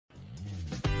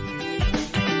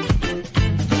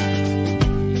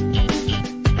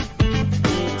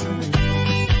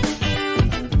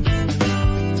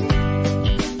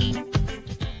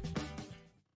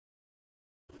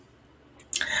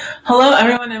Hello,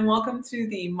 everyone, and welcome to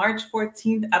the March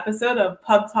 14th episode of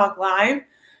PubTalk Live,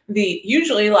 the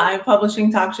usually live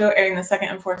publishing talk show airing the second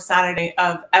and fourth Saturday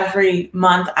of every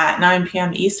month at 9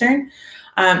 p.m. Eastern.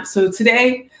 So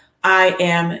today I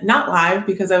am not live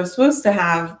because I was supposed to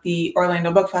have the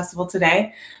Orlando Book Festival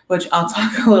today, which I'll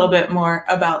talk a little bit more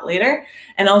about later.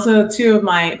 And also two of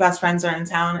my best friends are in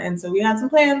town, and so we had some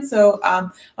plans. So I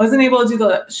wasn't able to do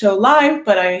the show live,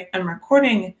 but I am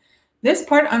recording this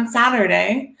part on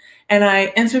Saturday. And I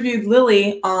interviewed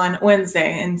Lily on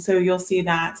Wednesday, and so you'll see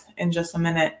that in just a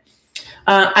minute.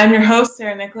 I'm your host,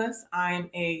 Sarah Nicolas. I'm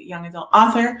a young adult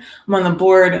author. I'm on the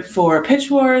board for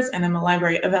Pitch Wars, and I'm a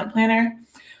library event planner.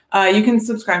 You can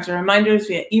subscribe to reminders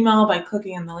via email by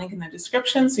clicking on the link in the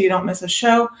description so you don't miss a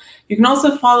show. You can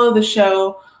also follow the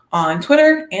show on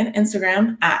Twitter and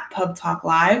Instagram at PubTalk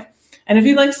Live. And if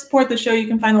you'd like to support the show, you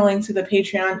can find the link to the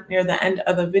Patreon near the end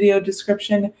of the video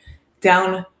description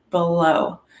down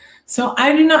below. So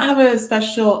I do not have a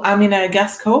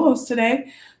guest co-host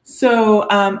today. So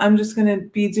I'm just going to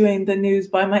be doing the news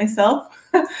by myself.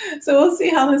 So we'll see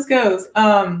how this goes.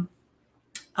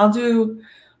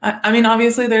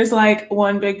 Obviously there's like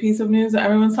one big piece of news that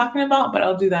everyone's talking about, but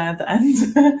I'll do that at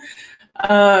the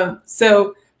end.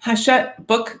 So Hachette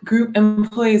Book Group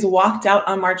employees walked out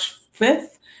on March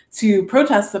 5th to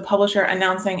protest the publisher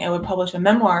announcing it would publish a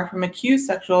memoir from accused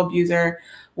sexual abuser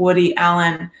Woody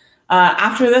Allen.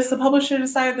 After this, the publisher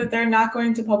decided that they're not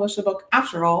going to publish the book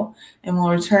after all and will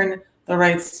return the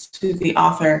rights to the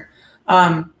author.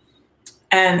 And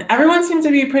everyone seemed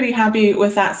to be pretty happy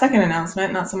with that second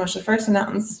announcement, not so much the first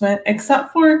announcement,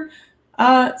 except for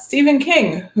Stephen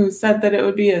King, who said that it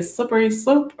would be a slippery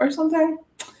slope or something.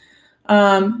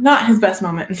 Not his best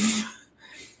moment.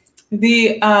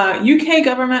 The UK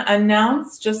government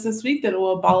announced just this week that it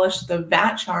will abolish the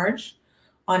VAT charge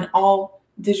on all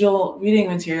digital reading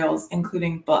materials,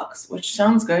 including books, which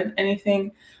sounds good.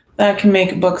 Anything that can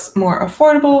make books more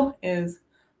affordable is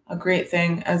a great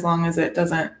thing, as long as it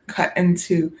doesn't cut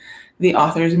into the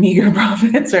author's meager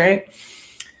profits, right?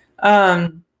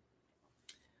 Viacom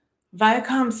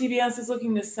CBS is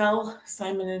looking to sell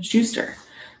Simon & Schuster,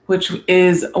 which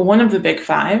is one of the big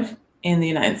five in the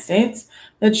United States.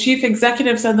 The chief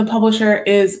executive said the publisher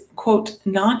is, quote,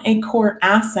 not a core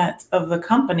asset of the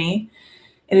company.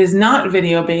 It is not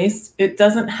video-based. It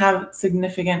doesn't have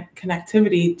significant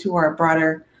connectivity to our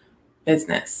broader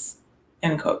business,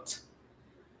 end quote.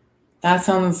 That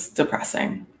sounds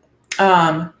depressing.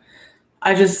 Saying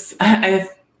it's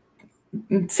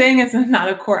not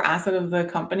a core asset of the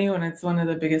company when it's one of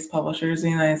the biggest publishers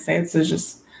in the United States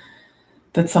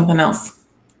that's something else.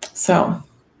 So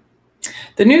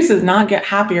the news does not get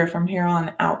happier from here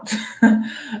on out.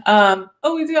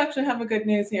 We do actually have a good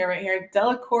news here, right here.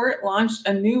 Delacorte launched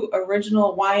a new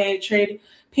original YA trade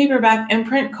paperback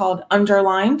imprint called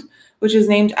Underlined, which is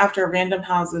named after Random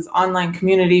House's online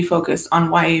community focused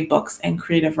on YA books and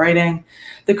creative writing.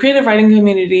 The creative writing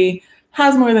community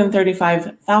has more than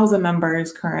 35,000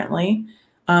 members currently.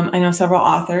 I know several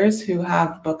authors who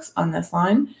have books on this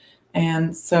line,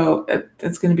 and so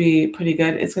it's going to be pretty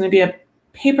good. It's going to be a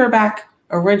paperback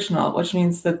original, which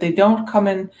means that they don't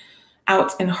come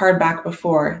out in hardback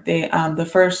before. The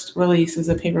first release is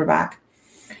a paperback,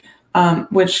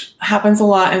 which happens a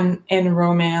lot in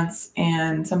romance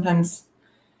and sometimes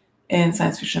in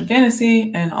science fiction and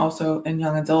fantasy, and also in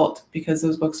young adult, because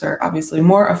those books are obviously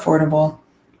more affordable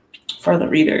for the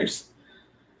readers.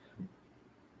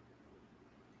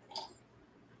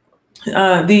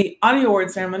 The Audio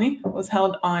Award ceremony was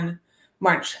held on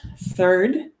March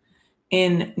 3rd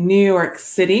in New York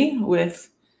City with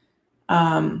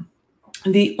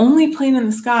The Only Plane in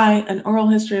the Sky, An Oral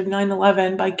History of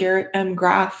 9/11 by Garrett M.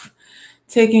 Graff,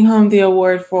 taking home the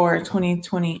award for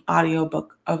 2020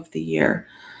 Audiobook of the Year.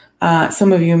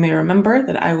 Some of you may remember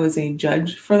that I was a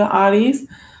judge for the Audies.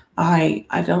 I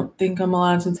don't think I'm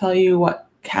allowed to tell you what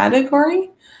category,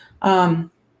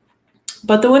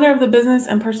 but the winner of the Business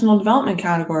and Personal Development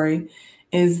category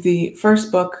is the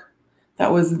first book that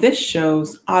was this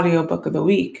show's Audiobook of the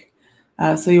Week.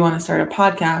 So You Want to Start a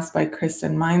Podcast by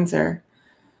Kristen Meinzer.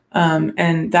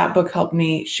 And that book helped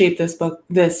me shape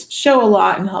this show a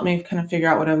lot, and helped me kind of figure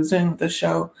out what I was doing with the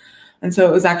show. And so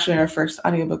it was actually our first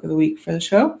Audiobook of the Week for the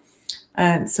show.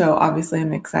 And so obviously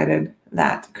I'm excited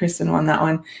that Kristen won that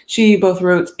one. She both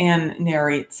wrote and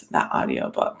narrates that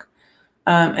audiobook.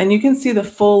 And you can see the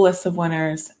full list of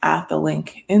winners at the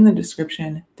link in the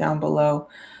description down below.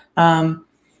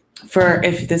 For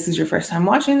if this is your first time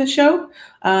watching the show,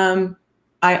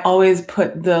 I always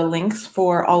put the links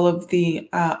for all of the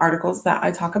articles that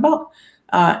I talk about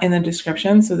in the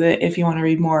description so that if you want to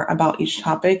read more about each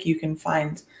topic, you can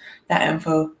find that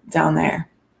info down there.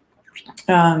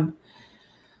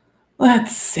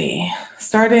 Let's see.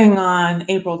 Starting on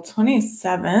April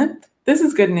 27th, this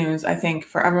is good news, I think,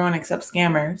 for everyone except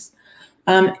scammers.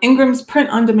 Ingram's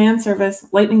print-on-demand service,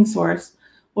 Lightning Source,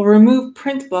 will remove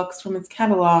print books from its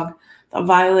catalog that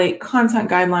violate content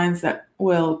guidelines that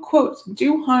will, quote,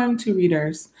 do harm to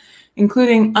readers,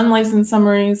 including unlicensed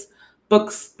summaries,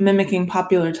 books mimicking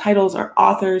popular titles or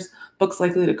authors, books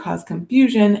likely to cause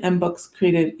confusion, and books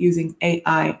created using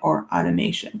AI or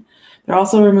automation. They're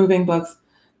also removing books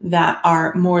that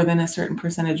are more than a certain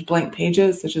percentage blank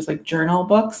pages, such as like journal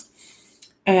books.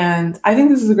 And I think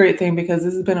this is a great thing because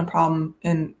this has been a problem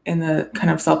in the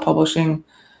kind of self-publishing,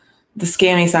 the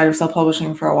scammy side of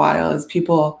self-publishing for a while, is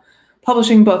people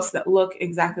publishing books that look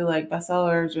exactly like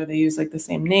bestsellers, or they use like the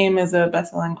same name as a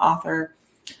best-selling author,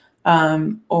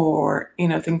 or, you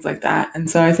know, things like that. And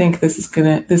so I think this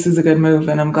is a good move,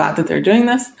 and I'm glad that they're doing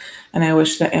this. And I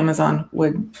wish that Amazon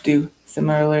would do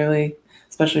similarly,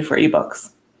 especially for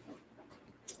ebooks.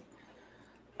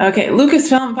 Okay,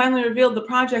 Lucasfilm finally revealed the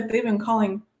project they've been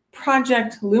calling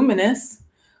Project Luminous.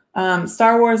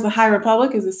 Star Wars: The High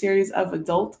Republic is a series of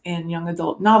adult and young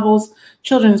adult novels,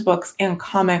 children's books, and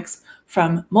comics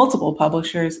from multiple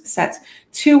publishers set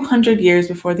 200 years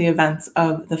before the events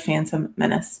of The Phantom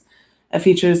Menace. It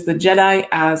features the Jedi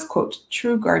as, quote,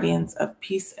 true guardians of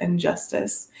peace and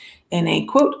justice in a,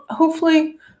 quote,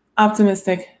 hopefully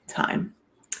optimistic time.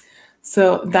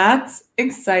 So that's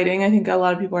exciting. I think a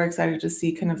lot of people are excited to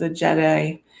see kind of the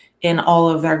Jedi in all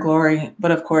of their glory.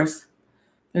 But of course,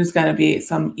 there's got to be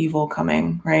some evil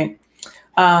coming, right?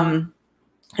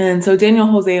 And so Daniel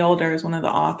Jose Older is one of the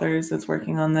authors that's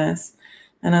working on this.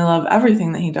 And I love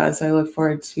everything that he does. So I look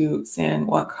forward to seeing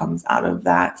what comes out of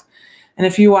that. And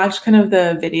if you watch kind of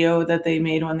the video that they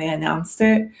made when they announced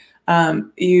it,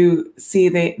 you see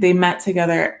they met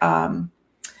together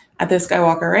at the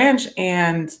Skywalker Ranch,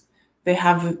 and they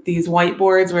have these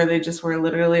whiteboards where they just were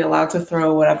literally allowed to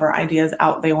throw whatever ideas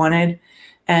out they wanted.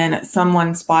 And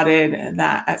someone spotted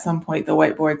that at some point the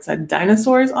whiteboard said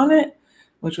dinosaurs on it,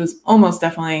 which was almost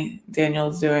definitely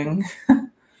Daniel's doing.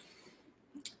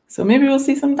 So maybe we'll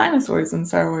see some dinosaurs in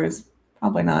Star Wars.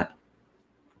 Probably not.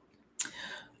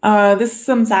 This is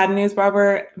some sad news.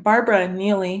 Barbara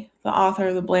Neely, the author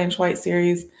of the Blanche White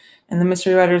series and the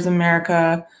Mystery Writers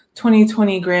America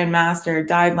 2020 Grandmaster,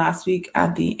 died last week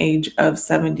at the age of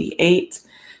 78.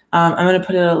 I'm going to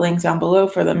put a link down below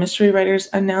for the Mystery Writers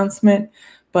announcement.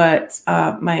 But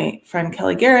my friend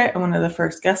Kelly Garrett, one of the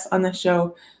first guests on the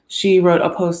show, she wrote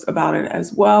a post about it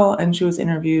as well, and she was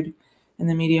interviewed in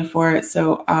the media for it.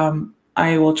 So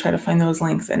I will try to find those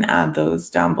links and add those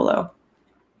down below.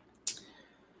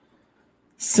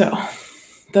 So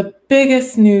the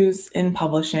biggest news in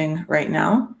publishing right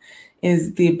now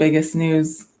is the biggest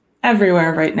news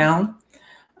everywhere right now.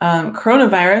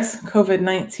 Coronavirus,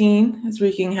 COVID-19, is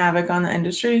wreaking havoc on the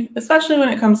industry, especially when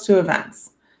it comes to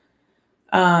events.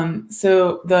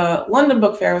 So the London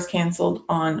Book Fair was canceled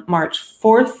on March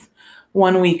 4th,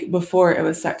 1 week before it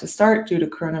was set to start due to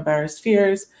coronavirus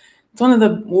fears. It's one of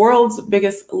the world's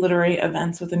biggest literary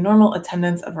events with a normal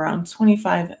attendance of around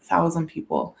 25,000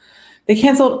 people. They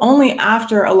canceled only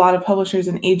after a lot of publishers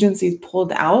and agencies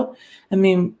pulled out. I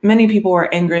mean, many people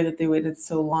were angry that they waited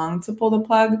so long to pull the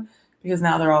plug, because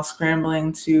now they're all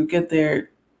scrambling to get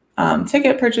their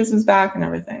ticket purchases back and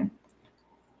everything.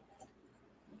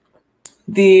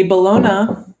 The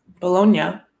Bologna,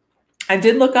 I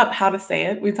did look up how to say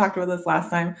it. We talked about this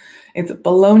last time. It's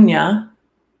Bologna.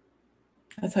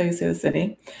 That's how you say the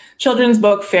city. Children's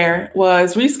Book Fair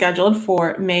was rescheduled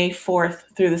for May 4th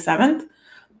through the 7th.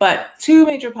 But two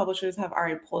major publishers have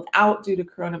already pulled out due to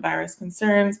coronavirus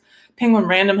concerns. Penguin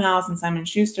Random House and Simon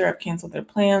Schuster have canceled their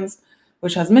plans,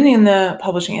 which has many in the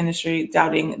publishing industry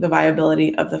doubting the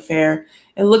viability of the fair.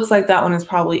 It looks like that one is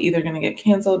probably either going to get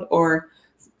canceled or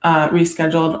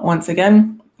rescheduled once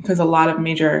again, because a lot of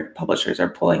major publishers are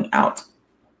pulling out.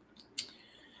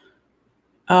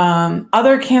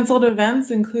 Other canceled events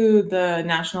include the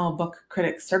National Book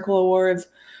Critics Circle Awards,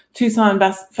 Tucson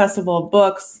Best Festival of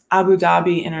Books, Abu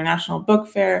Dhabi International Book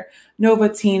Fair, Nova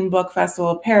Teen Book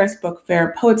Festival, Paris Book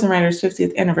Fair, Poets and Writers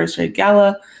 50th Anniversary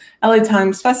Gala, LA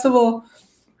Times Festival,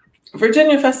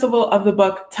 Virginia Festival of the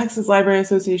Book, Texas Library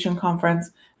Association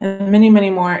Conference, and many, many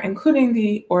more, including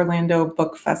the Orlando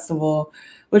Book Festival,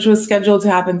 which was scheduled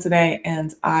to happen today,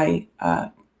 and I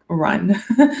run.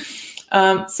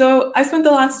 So I spent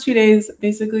the last 2 days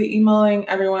basically emailing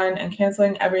everyone and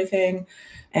canceling everything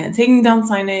and taking down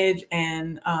signage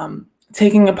and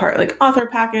taking apart like author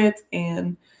packets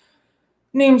and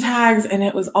name tags, and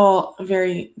it was all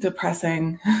very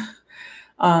depressing.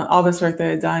 All this work that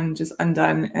I had done just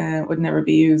undone and would never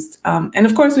be used. And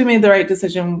of course, we made the right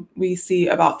decision. We see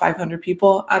about 500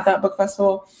 people at that book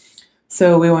festival.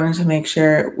 So we wanted to make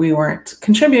sure we weren't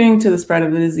contributing to the spread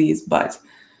of the disease, but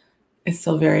it's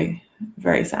still very,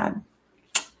 very sad.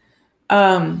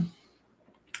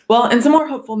 Well, in some more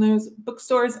hopeful news,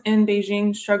 bookstores in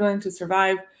Beijing struggling to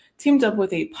survive teamed up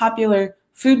with a popular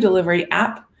food delivery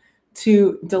app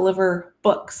to deliver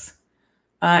books.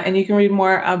 And you can read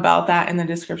more about that in the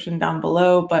description down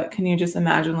below, but can you just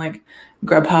imagine like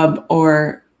Grubhub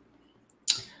or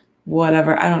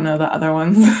whatever, I don't know the other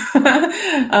ones,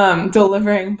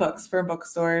 delivering books for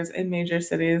bookstores in major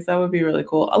cities? That would be really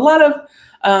cool. A lot of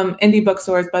indie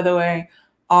bookstores, by the way,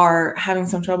 are having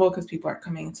some trouble because people aren't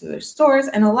coming into their stores,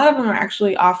 and a lot of them are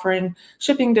actually offering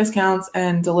shipping discounts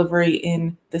and delivery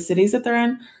in the cities that they're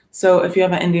in. So if you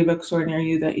have an indie bookstore near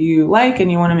you that you like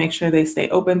and you want to make sure they stay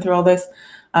open through all this,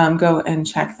 go and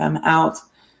check them out.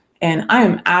 And I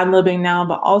am ad-libbing now,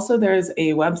 but also there's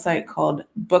a website called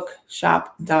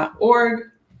bookshop.org.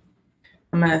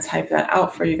 I'm going to type that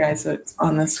out for you guys so it's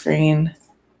on the screen.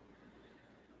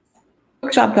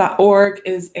 Bookshop.org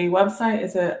is a website.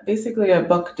 It's basically a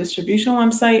book distribution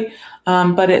website,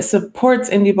 but it supports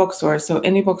indie bookstores. So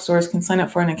indie bookstores can sign up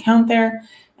for an account there,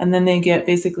 and then they get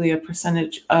basically a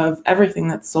percentage of everything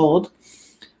that's sold.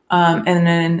 And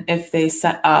then if they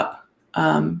set up,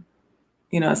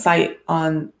 a site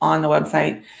on the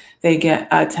website, they get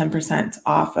 10%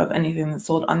 off of anything that's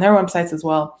sold on their websites as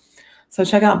well. So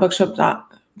check out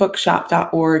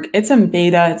bookshop.org. It's in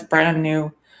beta. It's brand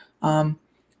new.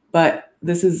 But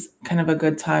this is kind of a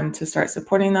good time to start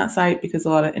supporting that site because a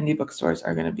lot of indie bookstores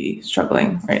are going to be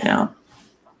struggling right now.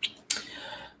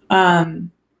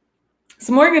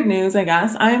 Some more good news, I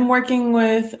guess. I'm working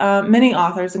with many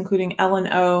authors, including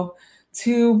Ellen O,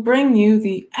 to bring you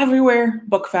the Everywhere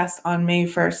Book Fest on May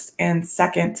 1st and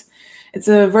 2nd. It's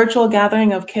a virtual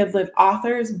gathering of kid-lit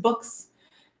authors, books,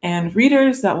 and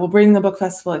readers that will bring the book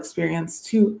festival experience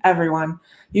to everyone.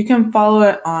 You can follow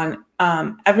it on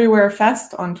Everywhere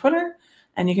Fest on Twitter,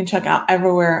 and you can check out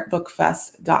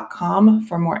everywherebookfest.com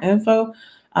for more info.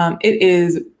 It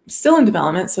is still in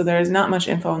development, so there is not much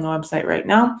info on the website right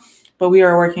now, but we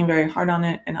are working very hard on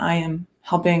it, and I am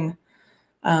helping,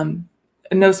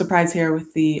 no surprise here,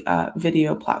 with the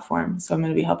video platform. So I'm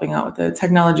going to be helping out with the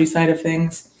technology side of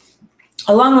things,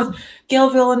 along with Gail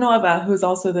Villanueva, who's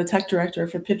also the tech director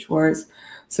for Pitch Wars.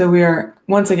 So we are,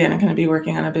 once again, going to be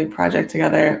working on a big project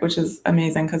together, which is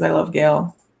amazing because I love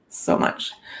Gail so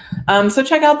much. So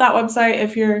check out that website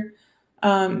if you're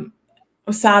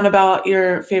sad about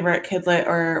your favorite kidlit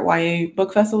or YA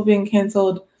book festival being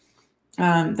canceled.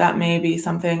 That may be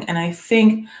something. And I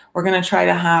think we're going to try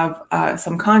to have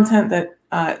some content that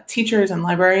teachers and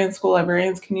librarians, school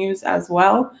librarians can use as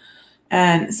well.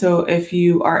 And so if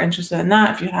you are interested in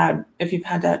that, if you've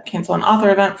had to cancel an author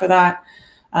event for that,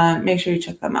 make sure you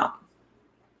check them out.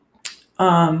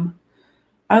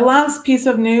 Our last piece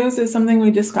of news is something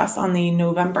we discussed on the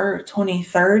November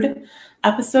 23rd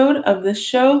episode of this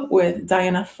show with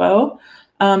Diana Foe.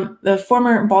 The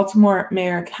former Baltimore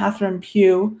Mayor Catherine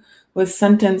Pugh was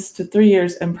sentenced to 3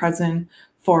 years in prison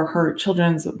for her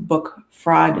children's book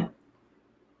fraud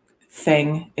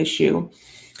issue.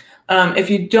 If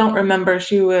you don't remember,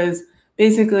 she was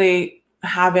basically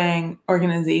having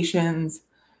organizations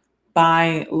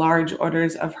buy large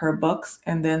orders of her books,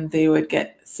 and then they would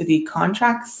get city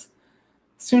contracts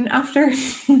soon after.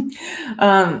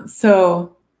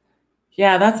 So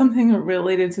yeah, that's something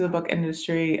related to the book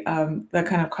industry that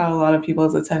kind of caught a lot of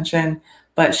people's attention,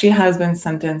 but she has been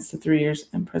sentenced to 3 years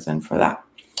in prison for that.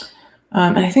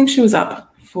 And I think she was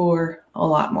up for a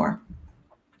lot more.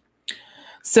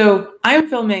 So I'm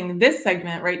filming this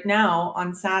segment right now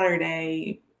on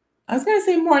Saturday. I was going to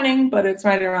say morning, but it's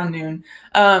right around noon.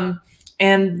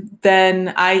 And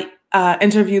then I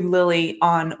interviewed Lily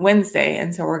on Wednesday.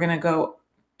 And so we're going to go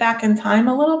back in time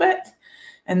a little bit,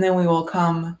 and then we will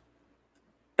come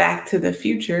back to the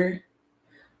future,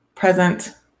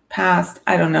 present, past.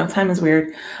 I don't know. Time is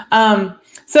weird.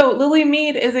 So Lily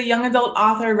Meade is a young adult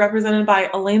author represented by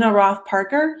Elena Roth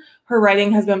Parker. Her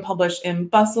writing has been published in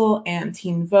Bustle and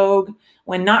Teen Vogue.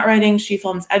 When not writing, she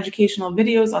films educational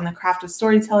videos on the craft of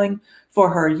storytelling for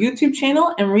her YouTube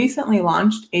channel and recently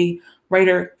launched a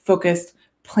writer-focused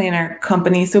planner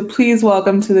company. So please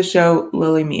welcome to the show,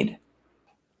 Lily Meade.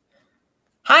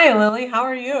 Hi, Lily. How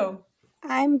are you?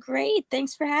 I'm great.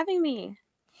 Thanks for having me.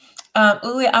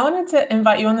 Lily, I wanted to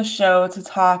invite you on the show to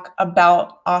talk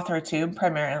about AuthorTube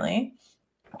primarily.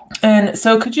 And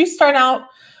so could you start out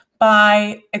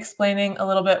by explaining a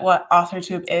little bit what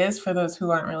AuthorTube is for those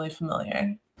who aren't really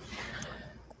familiar?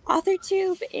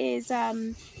 AuthorTube is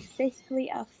basically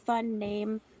a fun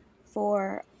name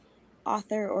for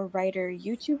author or writer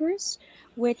YouTubers,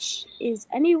 which is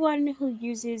anyone who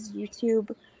uses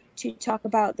YouTube to talk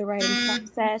about the writing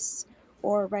process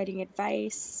or writing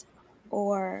advice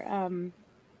or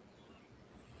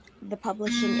the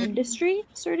publishing industry,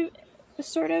 sort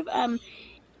of.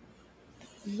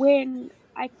 When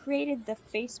I created the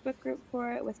Facebook group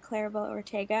for it with Clarabelle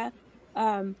Ortega,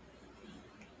 um,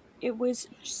 it was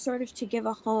sort of to give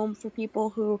a home for people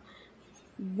who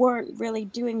weren't really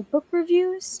doing book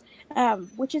reviews,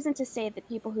 which isn't to say that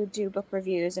people who do book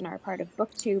reviews and are part of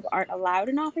BookTube aren't allowed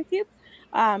in AuthorTube,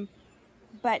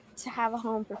 but to have a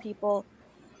home for people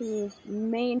whose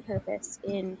main purpose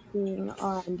in being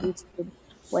on YouTube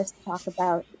was to talk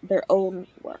about their own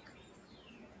work.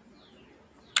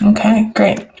 Okay,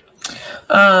 great.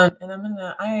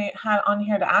 And I had on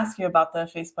here to ask you about the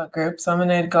Facebook group, so I'm going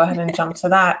to go ahead and jump to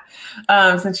that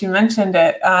since you mentioned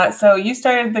it. So you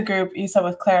started the group, you said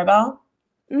with Clarabelle?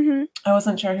 Mm-hmm. I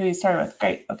wasn't sure who you started with.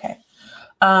 Great, okay.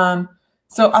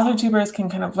 So AuthorTubers can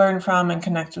kind of learn from and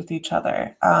connect with each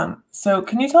other. So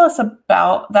can you tell us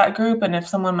about that group and if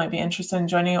someone might be interested in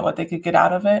joining it, what they could get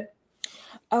out of it?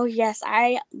 Oh, yes,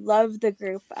 I love the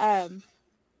group.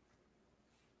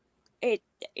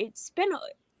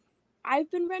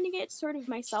 I've been running it sort of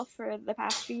myself for the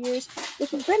past few years, which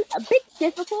has been a bit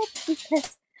difficult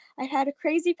because I had a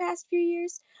crazy past few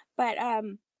years. But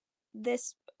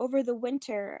over the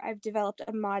winter, I've developed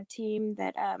a mod team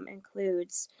that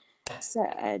includes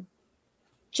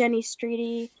Jenny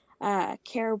Streety,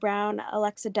 Kara Brown,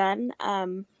 Alexa Dunn,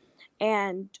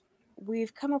 and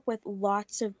we've come up with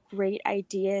lots of great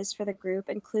ideas for the group,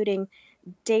 including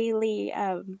daily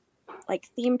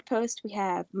themed posts. We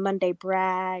have Monday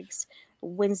brags,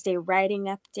 Wednesday writing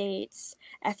updates,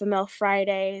 FML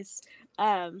Fridays,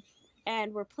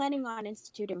 and we're planning on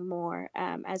instituting more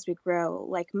as we grow,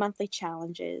 like monthly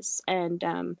challenges and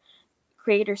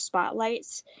creator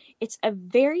spotlights. It's a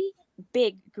very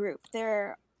big group.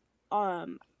 There are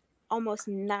almost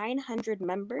 900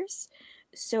 members,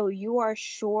 so you are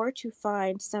sure to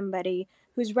find somebody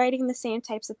who's writing the same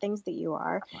types of things that you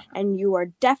are, and you are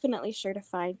definitely sure to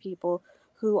find people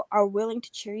who are willing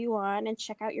to cheer you on and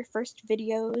check out your first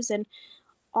videos and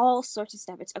all sorts of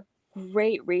stuff. It's a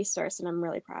great resource, and I'm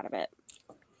really proud of it.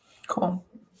 Cool.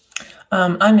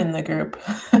 I'm in the group.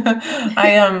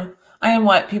 I am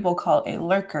what people call a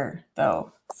lurker,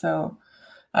 though. So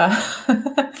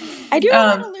I do a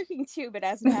lot of lurking too, but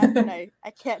as it happened, I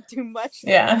can't do much.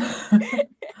 Yeah.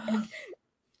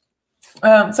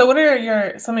 So what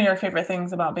are some of your favorite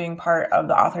things about being part of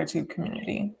the AuthorTube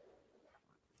community?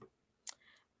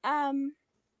 I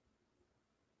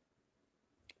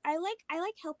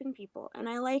like helping people, and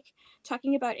I like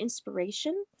talking about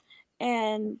inspiration,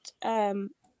 and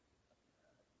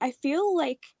I feel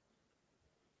like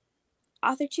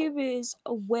AuthorTube is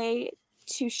a way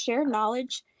to share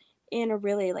knowledge in a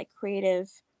really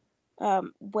creative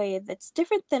way that's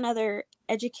different than other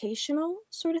educational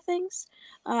sort of things,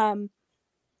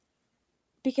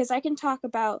 because I can talk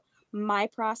about my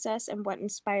process and what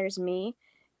inspires me,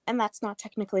 and that's not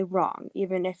technically wrong,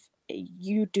 even if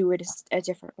you do it a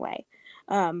different way.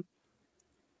 And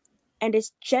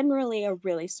it's generally a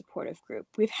really supportive group.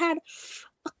 We've had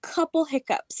a couple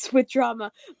hiccups with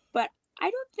drama, but I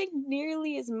don't think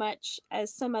nearly as much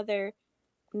as some other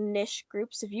niche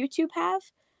groups of YouTube have.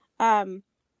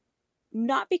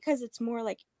 Not because it's more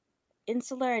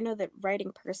insular. I know that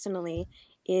writing personally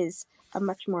is a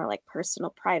much more personal,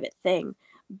 private thing,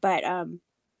 but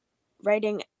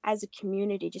writing as a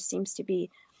community just seems to be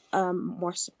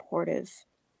more supportive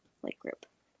group.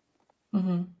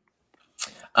 Mm-hmm.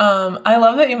 I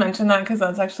love that you mentioned that because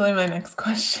that's actually my next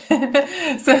question.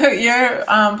 So you're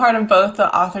part of both the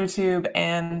AuthorTube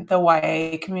and the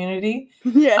YA community.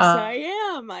 Yes, I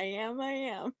am.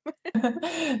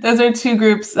 Those are two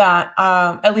groups that,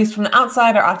 at least from the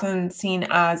outside, are often seen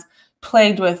as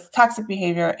plagued with toxic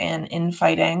behavior and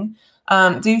infighting.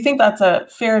 Do you think that's a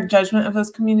fair judgment of those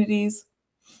communities?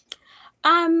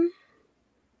 Not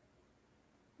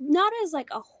as a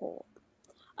whole.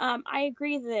 I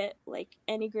agree that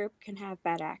any group can have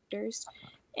bad actors,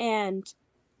 and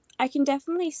I can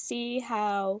definitely see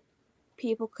how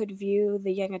people could view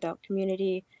the young adult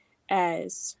community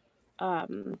as I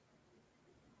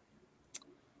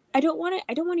don't want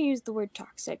to use the word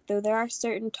toxic, though there are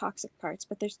certain toxic parts,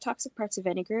 but there's toxic parts of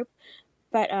any group.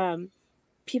 But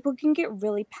people can get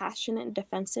really passionate and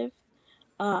defensive,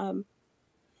 and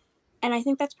I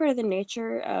think that's part of the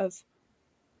nature of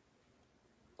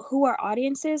who our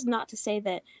audience is. Not to say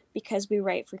that because we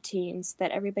write for teens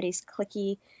that everybody's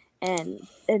cliquey and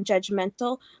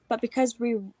judgmental, but because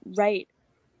we write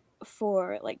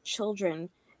for like children,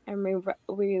 and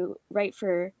we write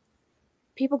for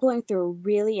people going through a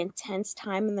really intense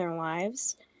time in their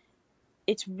lives,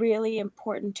 it's really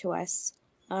important to us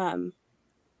to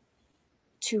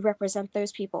represent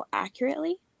those people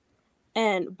accurately.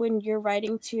 And when you're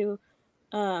writing to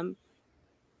an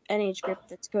age group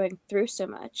that's going through so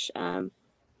much,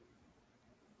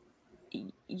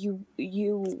 you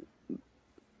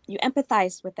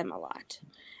empathize with them a lot,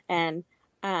 and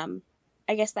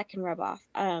I guess that can rub off.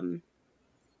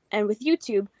 And with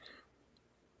YouTube,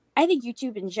 I think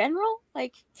YouTube in general,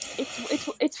 like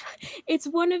it's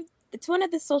one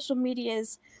of the social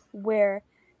medias where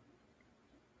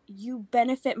you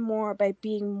benefit more by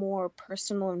being more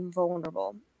personal and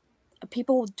vulnerable.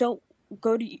 People don't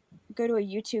go to a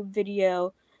YouTube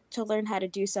video to learn how to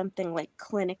do something like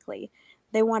clinically.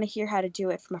 They want to hear how to do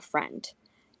it from a friend.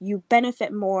 You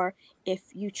benefit more if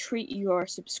you treat your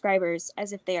subscribers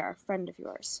as if they are a friend of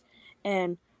yours.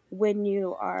 And when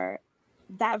you are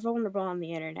that vulnerable on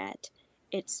the internet,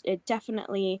 it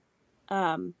definitely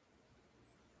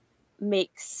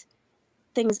makes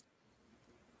things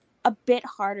a bit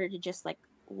harder to just like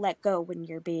let go when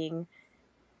you're being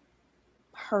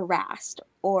harassed,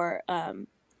 or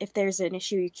if there's an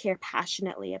issue you care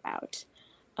passionately about.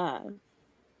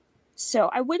 So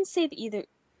I wouldn't say that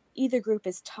either group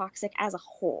is toxic as a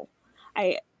whole.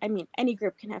 I mean, any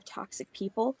group can have toxic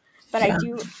people, but yeah.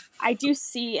 I do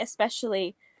see,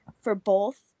 especially for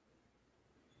both,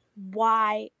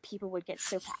 why people would get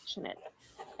so passionate.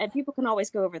 And people can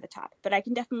always go over the top, but I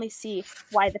can definitely see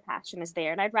why the passion is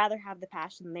there. And I'd rather have the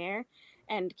passion there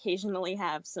and occasionally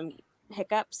have some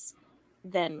hiccups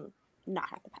than not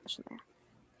have the passion there.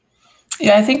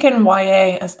 Yeah, I think in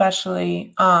YA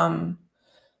especially,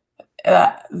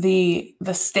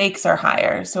 the stakes are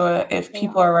higher. So if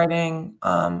people are writing,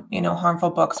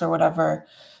 harmful books or whatever,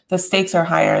 the stakes are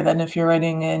higher than if you're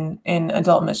writing in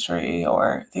adult mystery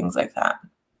or things like that.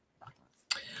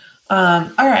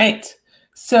 All right.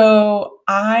 So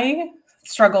I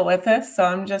struggle with this. So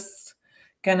I'm just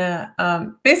gonna,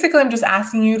 basically I'm just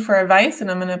asking you for advice, and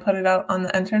I'm gonna put it out on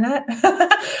the internet.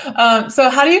 So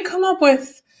how do you come up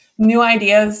with new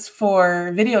ideas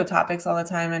for video topics all the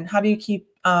time, and how do you keep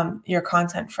your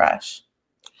content fresh?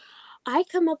 I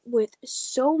come up with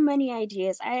so many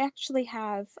ideas. I actually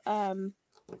have,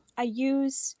 I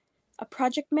use a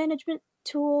project management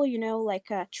tool, like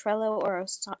Trello or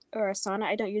Asana.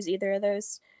 I don't use either of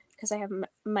those because I have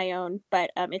my own,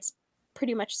 but it's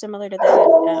pretty much similar to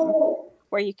that,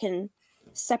 where you can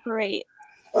separate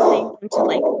things into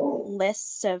like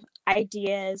lists of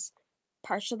ideas,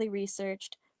 partially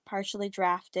researched, partially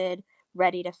drafted,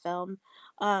 ready to film.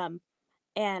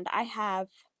 And I have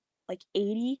like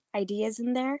 80 ideas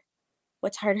in there.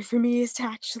 What's harder for me is to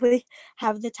actually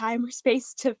have the time or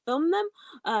space to film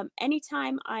them.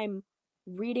 Anytime I'm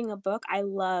reading a book, I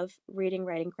love reading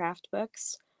writing craft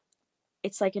books.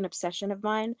 It's like an obsession of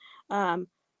mine.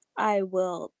 I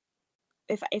will,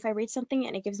 if I read something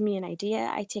and it gives me an idea,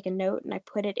 I take a note and I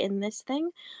put it in this thing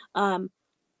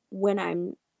when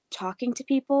I'm talking to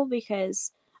people,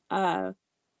 because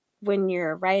when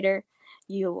you're a writer,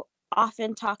 you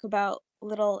often talk about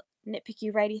little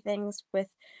nitpicky writing things with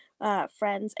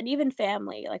friends and even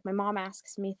family. Like my mom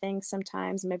asks me things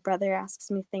sometimes, and my brother asks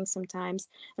me things sometimes,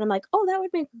 and I'm like, oh, that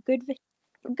would make a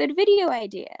good video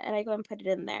idea, and I go and put it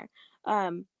in there.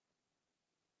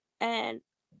 And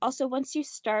also, once you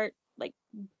start like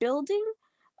building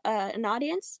an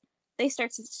audience, they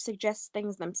start to suggest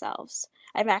things themselves.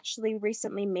 I've actually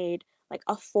recently made like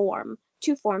a form,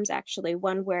 2 forms actually,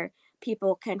 one where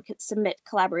people can submit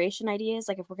collaboration ideas,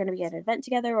 like if we're going to be at an event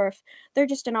together, or if they're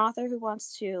just an author who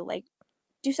wants to like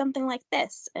do something like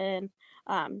this and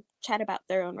chat about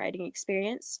their own writing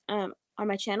experience on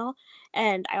my channel.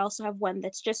 And I also have one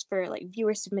that's just for like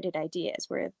viewer submitted ideas,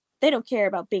 where they don't care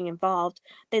about being involved.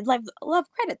 They'd love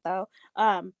credit though,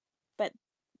 but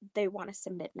they want to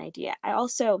submit an idea. I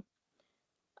also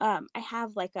I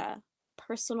have like a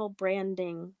personal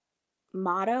branding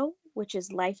motto, which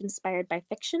is life inspired by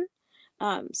fiction.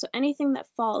 So anything that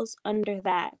falls under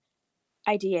that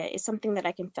idea is something that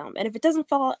I can film. And if it doesn't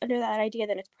fall under that idea,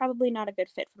 then it's probably not a good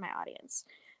fit for my audience.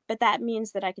 But that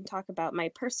means that I can talk about my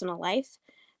personal life,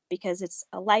 because it's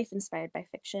a life inspired by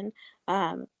fiction.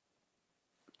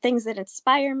 Things that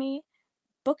inspire me,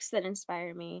 books that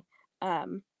inspire me,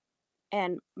 and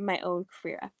my own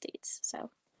career updates. So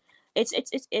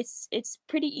it's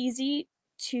pretty easy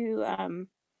to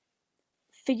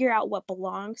figure out what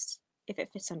belongs if it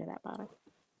fits under that motto.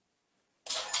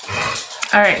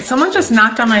 All right, someone just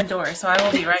knocked on my door, so I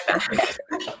will be right back.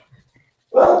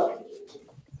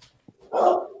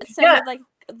 It sounded like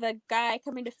the guy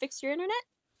coming to fix your internet?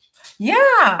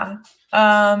 Yeah,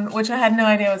 which I had no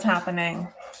idea was happening.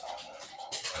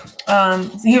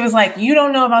 He was like, "You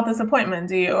don't know about this appointment,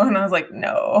 do you?" And I was like,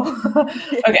 "No."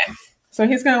 Okay, so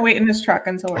he's going to wait in his truck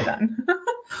until we're done.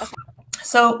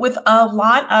 So with a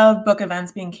lot of book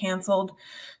events being canceled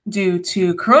due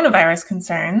to coronavirus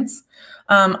concerns,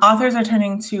 authors are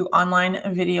turning to online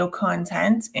video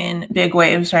content in big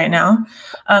waves right now.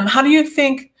 How do you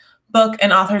think book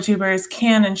and authortubers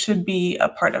can and should be a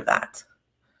part of that?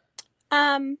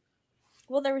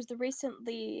 Well, there was the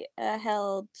recently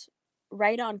held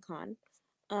Right On Con,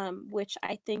 which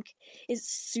I think is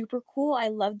super cool. I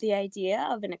love the idea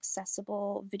of an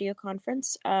accessible video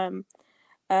conference.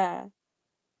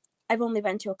 I've only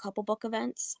been to a couple book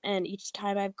events, and each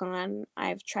time I've gone,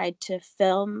 I've tried to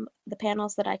film the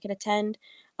panels that I could attend,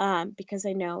 because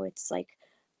I know it's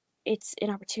an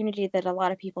opportunity that a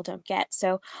lot of people don't get.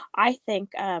 So I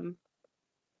think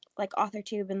like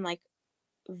AuthorTube and like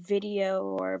video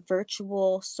or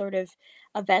virtual sort of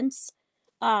events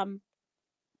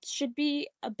should be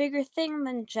a bigger thing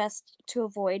than just to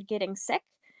avoid getting sick.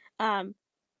 One,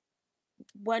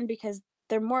 because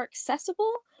they're more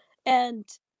accessible and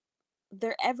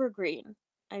they're evergreen.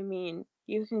 I mean,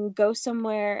 you can go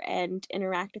somewhere and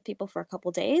interact with people for a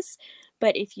couple days,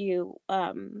 but if you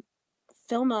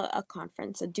film a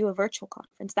conference and do a virtual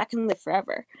conference, that can live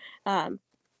forever. I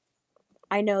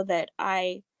know that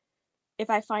if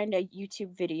I find a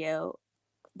YouTube video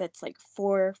that's like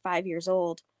 4 or 5 years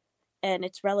old and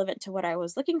it's relevant to what I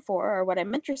was looking for or what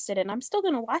I'm interested in, I'm still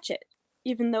going to watch it,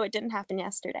 even though it didn't happen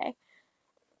yesterday.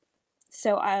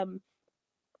 So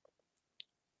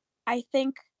I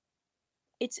think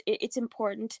it's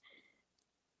important,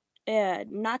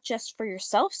 not just for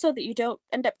yourself, so that you don't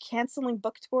end up canceling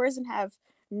book tours and have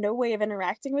no way of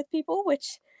interacting with people,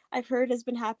 which I've heard has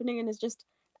been happening and is just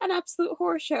an absolute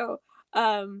horror show.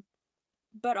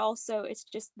 But also it's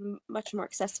just much more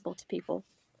accessible to people.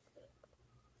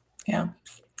 Yeah.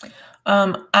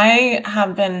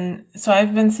 I've been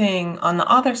seeing on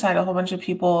the author side a whole bunch of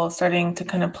people starting to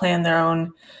kind of plan their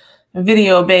own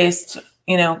video-based,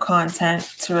 content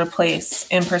to replace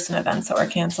in-person events that were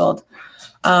canceled.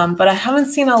 But I haven't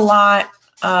seen a lot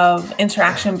of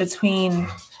interaction between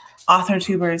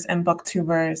author-tubers and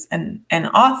booktubers and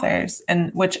authors,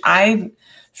 and which I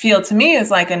feel to me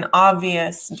is like an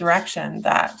obvious direction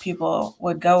that people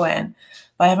would go in,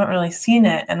 but I haven't really seen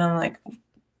it. And I'm like,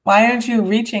 why aren't you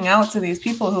reaching out to these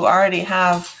people who already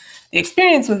have the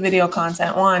experience with video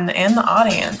content, one, and the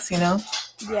audience,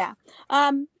 Yeah.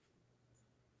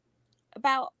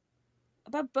 About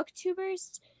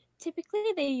booktubers, typically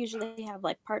they usually have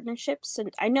like partnerships,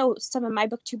 and I know some of my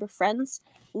booktuber friends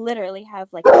literally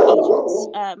have like agents.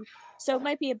 So it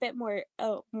might be a bit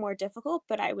more difficult,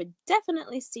 but I would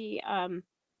definitely see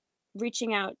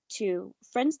reaching out to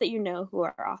friends that who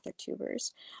are author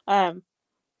tubers.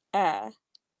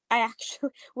 I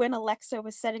actually, when Alexa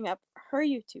was setting up her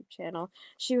YouTube channel,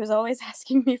 she was always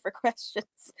asking me for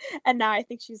questions, and now I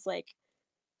think she's like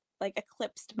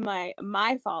eclipsed my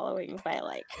following by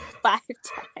like 5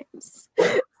 times.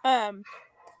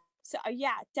 So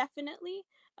yeah, definitely.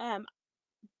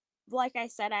 Like I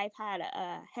said, I've had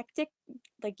a hectic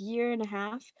like year and a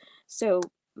half, so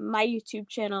my YouTube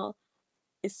channel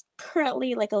is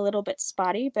currently like a little bit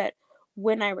spotty, but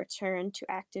when I return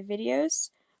to active videos,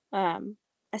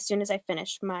 as soon as I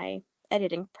finish my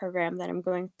editing program that I'm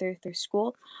going through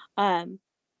school,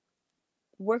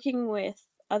 working with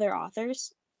other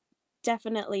authors,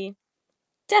 definitely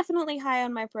high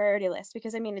on my priority list,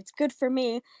 because I mean, it's good for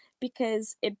me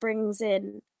because it brings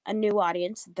in a new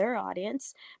audience, their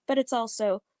audience, but it's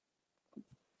also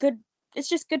good. It's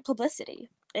just good publicity.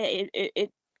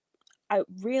 It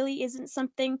really isn't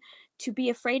something to be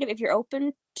afraid of if you're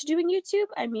open to doing YouTube.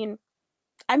 I mean,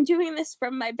 I'm doing this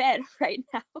from my bed right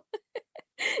now.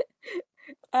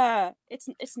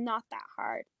 It's not that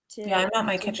hard to. Yeah, I'm at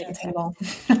my kitchen table.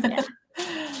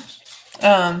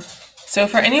 Yeah. So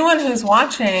for anyone who's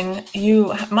watching,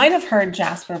 you might have heard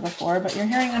Jasper before, but you're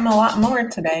hearing him a lot more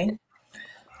today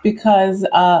because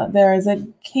there is a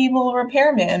cable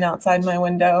repairman outside my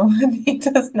window, and he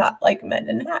does not like men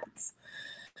in hats.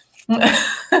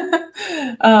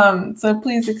 So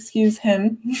please excuse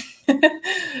him.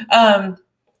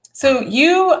 So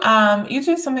you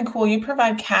do something cool. You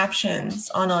provide captions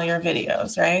on all your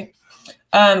videos, right?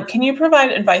 Can you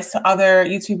provide advice to other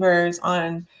YouTubers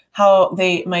on how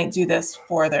they might do this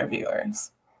for their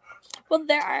viewers? Well,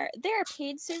 there are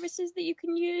paid services that you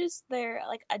can use. They're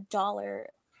like $1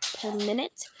 per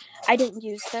minute. I don't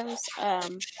use those.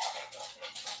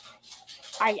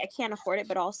 I can't afford it,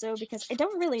 but also because I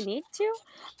don't really need to.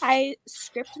 I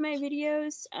script my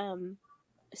videos,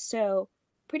 so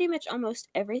pretty much almost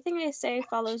everything I say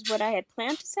follows what I had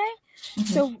planned to say.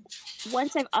 So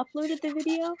once I've uploaded the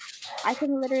video, I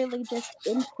can literally just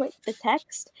input the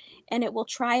text and it will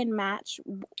try and match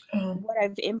what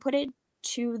I've inputted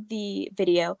to the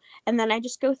video. And then I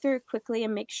just go through it quickly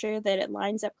and make sure that it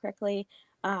lines up correctly,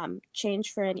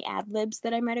 change for any ad libs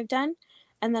that I might have done.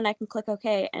 And then I can click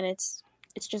OK, and it's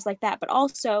just like that. But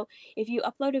also, if you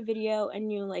upload a video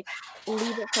and you like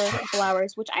leave it for a couple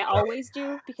hours, which I always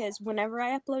do, because whenever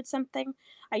I upload something,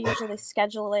 I usually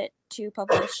schedule it to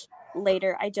publish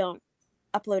later. I don't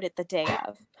upload it the day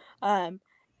of.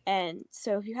 And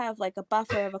so if you have like a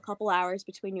buffer of a couple hours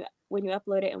between when you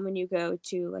upload it and when you go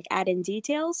to like add in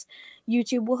details,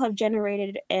 YouTube will have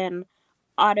generated an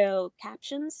auto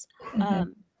captions,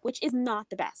 which is not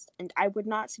the best. And I would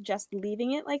not suggest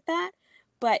leaving it like that.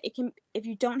 But it can, if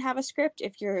you don't have a script,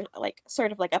 if you're like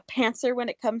sort of like a pantser when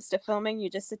it comes to filming, you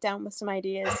just sit down with some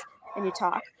ideas and you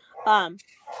talk,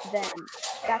 then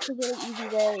that's a really easy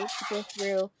way to go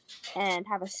through and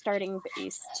have a starting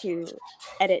base to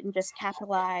edit and just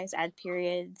capitalize, add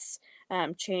periods,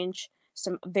 change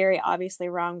some very obviously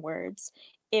wrong words.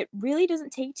 It really doesn't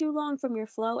take too long from your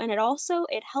flow, and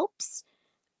it helps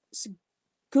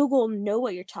Google know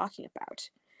what you're talking about.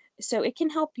 So it can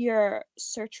help your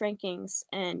search rankings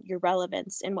and your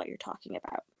relevance in what you're talking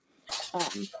about.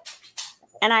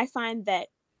 And I find that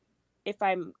if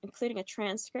I'm including a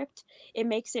transcript, it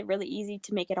makes it really easy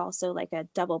to make it also like a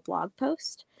double blog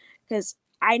post. Because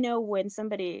I know when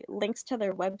somebody links to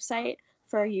their website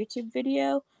for a YouTube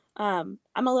video, I'm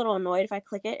a little annoyed if I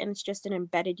click it and it's just an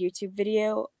embedded YouTube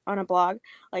video on a blog.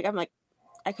 Like I'm like,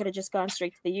 I could have just gone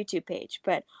straight to the YouTube page.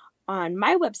 But on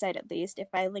my website, at least, if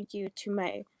I link you to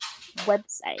my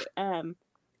website,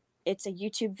 it's a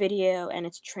YouTube video and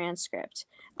it's a transcript,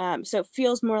 so it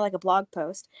feels more like a blog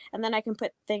post. And then I can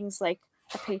put things like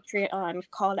a Patreon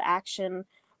call to action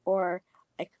or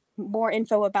like more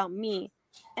info about me,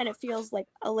 and it feels like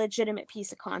a legitimate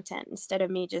piece of content instead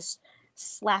of me just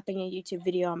slapping a YouTube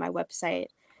video on my website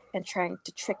and trying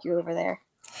to trick you over there.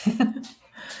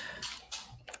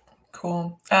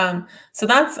 Cool. So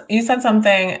you said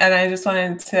something, and I just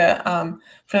wanted to,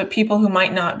 for people who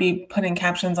might not be putting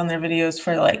captions on their videos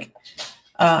for like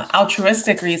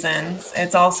altruistic reasons,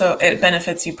 it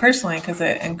benefits you personally because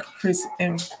it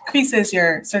increases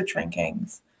your search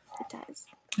rankings. It does.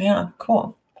 Yeah,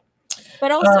 cool.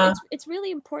 But also, it's really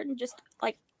important, just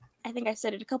like I think I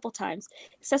said it a couple times,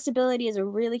 accessibility is a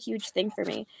really huge thing for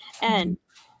me. And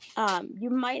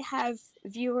you might have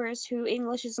viewers who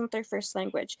English isn't their first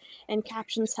language, and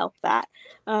captions help that.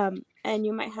 And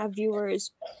you might have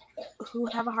viewers who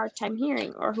have a hard time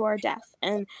hearing or who are deaf,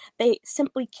 and they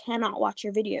simply cannot watch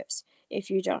your videos if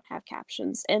you don't have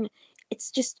captions. And it's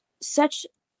just such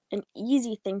an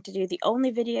easy thing to do. The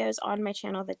only videos on my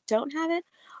channel that don't have it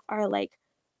are like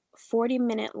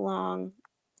 40-minute long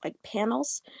like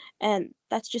panels, and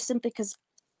that's just simply because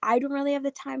I don't really have the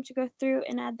time to go through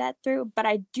and add that through. But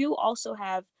I do also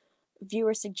have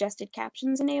viewer suggested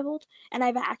captions enabled, and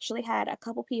I've actually had a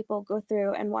couple people go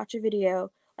through and watch a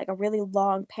video, like a really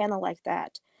long panel like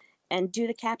that, and do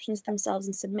the captions themselves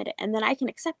and submit it, and then I can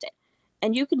accept it.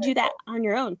 And you can do that on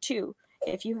your own too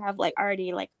if you have like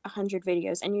already like 100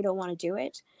 videos and you don't want to do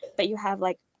it, but you have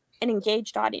like an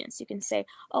engaged audience. You can say,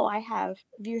 oh, I have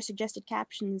viewer suggested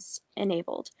captions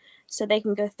enabled, so they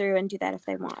can go through and do that if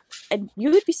they want. And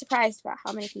you would be surprised about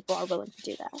how many people are willing to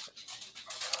do that.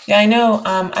 Yeah, I know.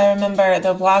 I remember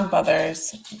the Vlog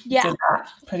Brothers did that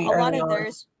pretty early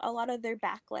on. A lot of their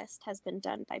backlist has been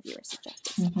done by viewer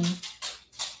suggested.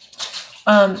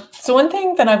 So one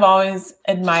thing that I've always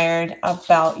admired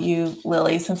about you,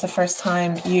 Lily, since the first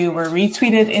time you were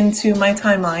retweeted into my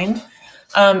timeline,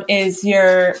 is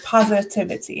your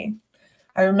positivity.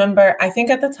 I remember, I think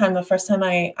at the time, the first time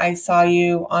I saw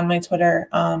you on my Twitter,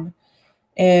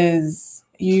 is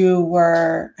you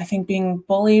were, I think, being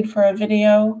bullied for a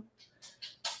video.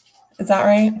 Is that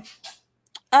right?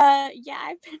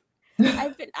 Yeah,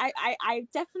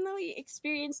 I've definitely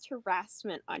experienced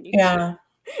harassment on YouTube.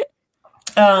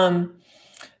 Yeah.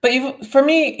 But for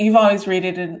me, you've always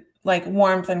radiated like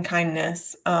warmth and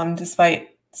kindness, despite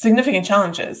significant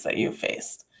challenges that you've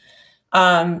faced.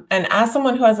 And as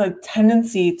someone who has a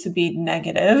tendency to be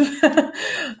negative,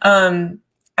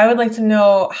 I would like to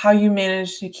know how you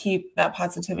manage to keep that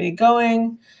positivity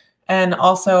going. And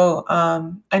also,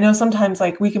 I know sometimes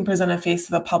like we can present a face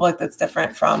to the public that's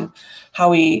different from how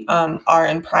we are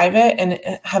in private. And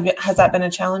has that been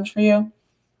a challenge for you?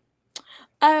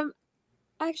 I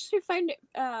actually find it,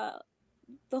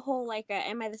 the whole like,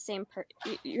 am I the same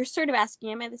you're sort of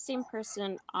asking, am I the same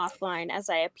person offline as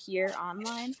I appear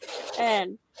online?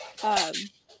 And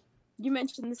you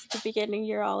mentioned this at the beginning.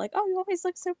 You're all like, oh, you always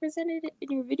look so presented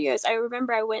in your videos. I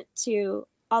remember I went to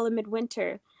All in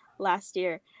Midwinter last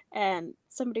year, and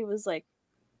somebody was like,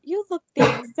 you look the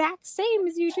exact same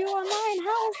as you do online.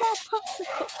 How is that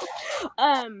possible?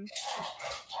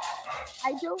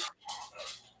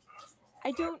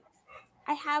 I don't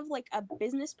I have like a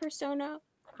business persona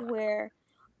where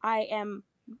I am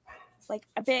like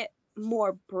a bit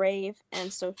more brave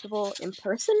and sociable in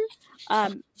person,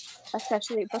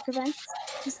 especially at book events.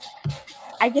 Just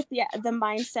I get the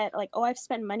mindset like, oh, I've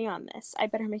spent money on this, I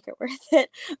better make it worth it.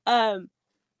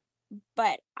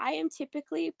 But I am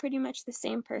typically pretty much the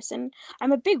same person.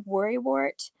 I'm a big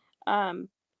worrywart,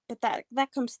 but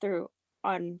that comes through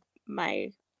on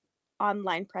my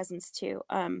online presence too.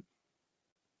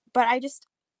 But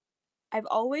I've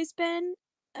always been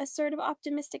a sort of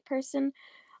optimistic person,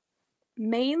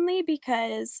 mainly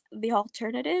because the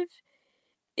alternative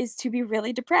is to be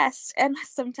really depressed. And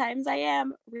sometimes I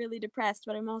am really depressed,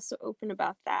 but I'm also open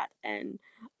about that, and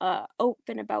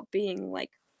open about being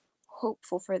like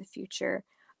hopeful for the future.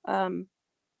 Um,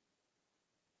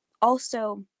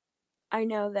 Also, I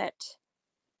know that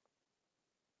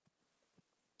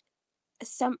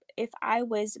if I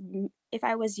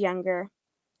was younger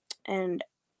and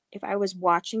if I was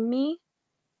watching me,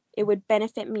 it would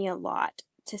benefit me a lot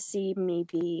to see me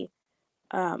be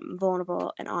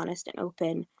vulnerable and honest and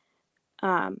open,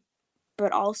 um,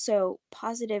 but also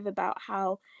positive about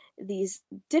how these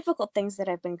difficult things that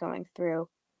I've been going through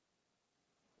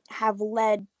have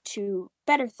led to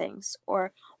better things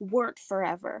or weren't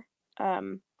forever.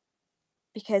 Um,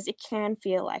 because it can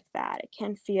feel like that. It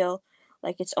can feel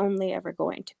like it's only ever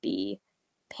going to be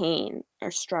pain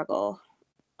or struggle,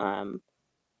 um,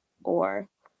 or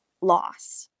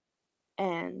loss.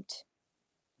 And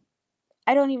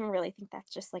I don't even really think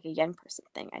that's just like a young person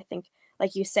thing. I think,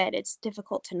 like you said, it's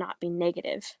difficult to not be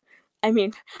negative. I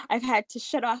mean, I've had to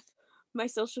shut off my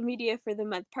social media for the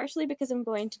month, partially because I'm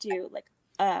going to do like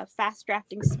a fast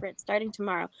drafting sprint starting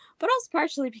tomorrow, but also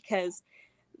partially because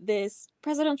this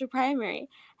presidential primary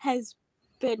has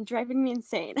been driving me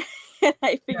insane. And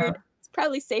I figured it's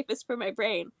probably safest for my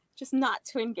brain just not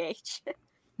to engage.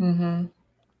 Mm-hmm.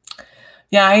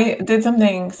 Yeah, I did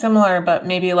something similar, but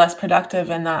maybe less productive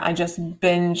in that I just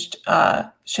binged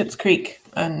Schitt's Creek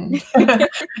and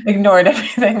ignored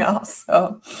everything else.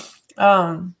 So,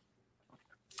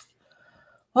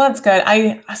 well, that's good.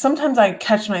 I sometimes I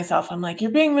catch myself. I'm like,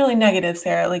 you're being really negative,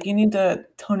 Sarah. Like, you need to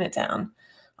tone it down.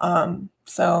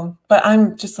 So, but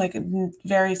I'm just like a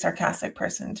very sarcastic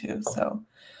person too, so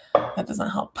that doesn't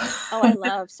help. Oh, I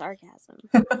love sarcasm.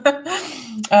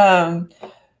 Um,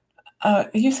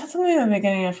 you said something in the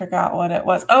beginning, I forgot what it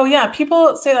was. Oh yeah,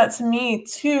 people say that to me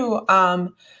too.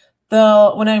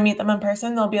 When I meet them in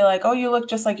person, they'll be like, "Oh, you look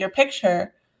just like your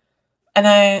picture," and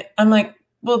I'm like,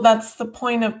 "Well, that's the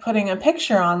point of putting a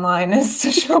picture online is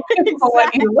to show people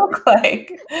what you look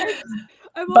like."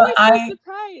 I'm But always so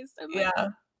surprised. I'm like, yeah,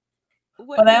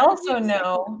 what but I did you also expect me to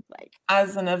know look like?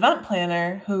 as an event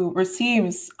planner who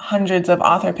receives hundreds of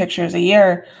author pictures a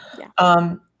year, Yeah.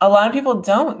 a lot of people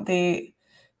don't. They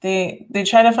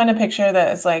try to find a picture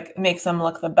that is like makes them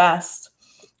look the best,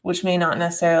 which may not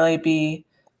necessarily be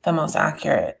the most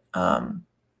accurate,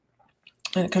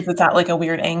 because it's at like a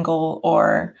weird angle,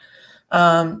 or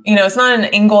it's not an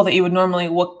angle that you would normally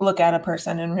look at a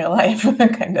person in real life,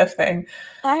 kind of thing.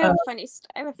 I Uh,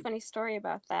 have a funny story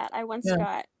about that. I once yeah,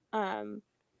 got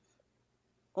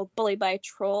bullied by a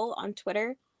troll on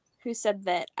Twitter who said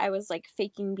that I was like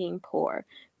faking being poor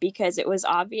because it was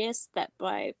obvious that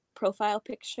my profile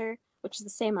picture, which is the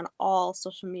same on all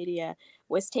social media,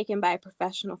 was taken by a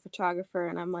professional photographer.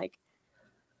 And I'm like,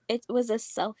 it was a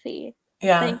selfie.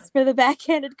 yeah. Thanks for the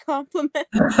backhanded compliment.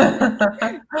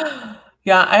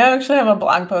 Yeah, I actually have a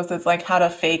blog post that's like how to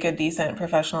fake a decent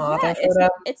professional Yeah, author photo.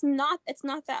 it's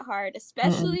not that hard, Mm-mm.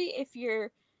 especially if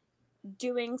you're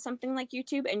doing something like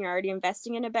YouTube and you're already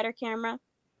investing in a better camera.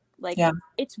 Like Yeah,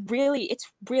 it's really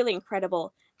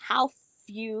incredible how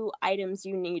few items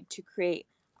you need to create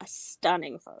a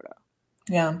stunning photo.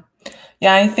 yeah.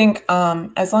 Yeah, I think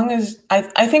as long as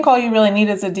I think all you really need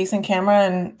is a decent camera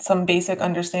and some basic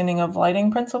understanding of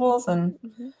lighting principles, and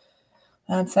Mm-hmm.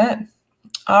 that's it.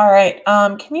 All right.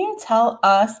 Can you tell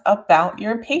us about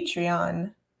your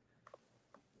Patreon?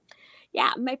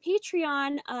 Yeah, my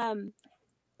Patreon.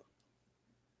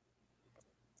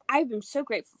 I've been so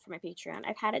grateful for my Patreon.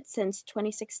 I've had it since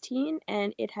 2016,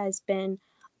 and it has been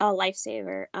a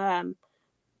lifesaver.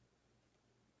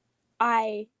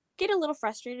 I get a little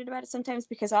frustrated about it sometimes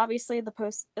because obviously the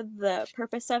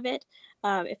purpose of it,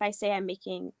 if I say I'm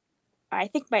making, I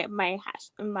think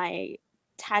my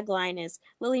tagline is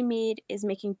Lily Meade is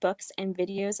making books and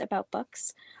videos about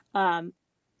books.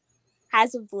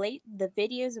 As of late, the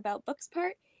videos about books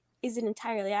part isn't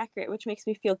entirely accurate, which makes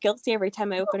me feel guilty every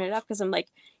time I open it up because I'm like,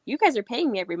 you guys are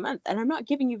paying me every month and I'm not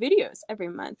giving you videos every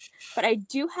month. But I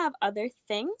do have other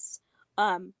things.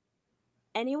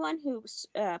 Anyone who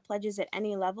pledges at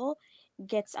any level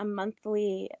gets a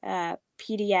monthly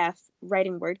PDF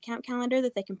writing word count calendar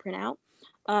that they can print out.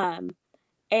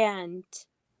 And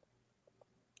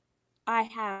I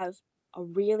have a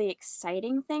really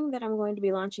exciting thing that I'm going to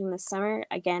be launching this summer,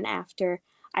 again, after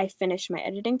I finish my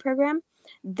editing program,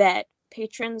 that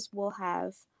patrons will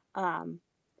have a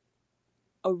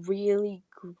really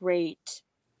great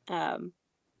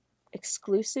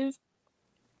exclusive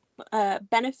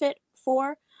benefit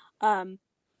for.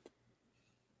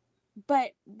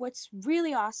 But what's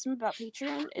really awesome about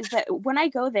Patreon is that when I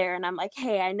go there and I'm like,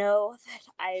 hey, I know that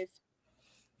I've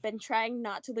been trying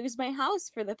not to lose my house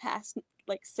for the past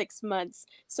like 6 months,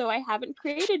 so I haven't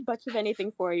created much of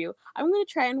anything for you. I'm going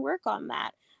to try and work on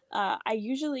that. I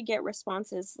usually get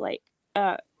responses like,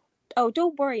 oh,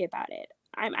 don't worry about it.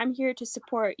 I'm here to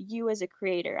support you as a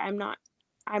creator. I'm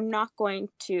not going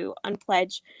to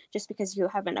unpledge just because you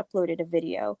haven't uploaded a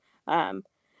video.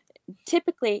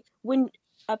 Typically, when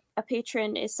a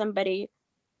patron is somebody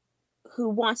who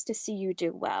wants to see you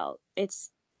do well,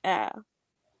 it's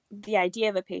the idea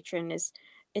of a patron is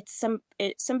it's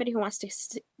somebody who wants to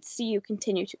see you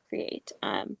continue to create.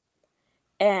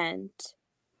 And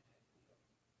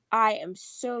I am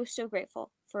so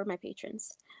grateful for my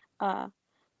patrons,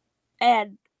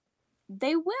 and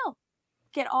they will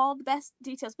get all the best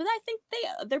details. But I think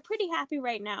they're pretty happy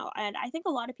right now, and I think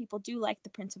a lot of people do like the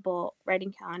printable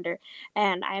writing calendar.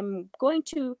 And I'm going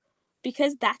to,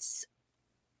 because that's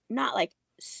not like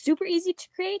super easy to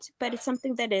create, but it's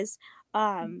something that is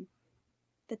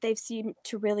that they've seemed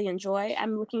to really enjoy.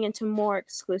 I'm looking into more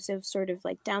exclusive sort of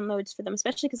like downloads for them,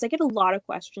 especially because I get a lot of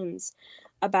questions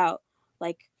about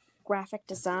like graphic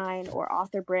design or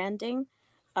author branding.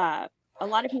 A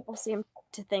lot of people seem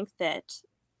to think that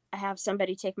I have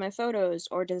somebody take my photos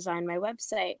or design my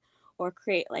website or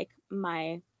create like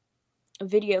my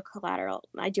video collateral.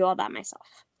 I do all that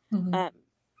myself.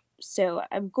 So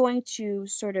I'm going to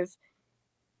sort of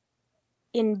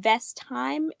invest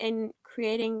time in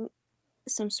creating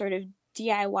some sort of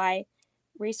DIY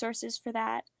resources for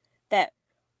that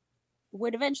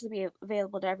would eventually be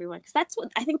available to everyone, because that's what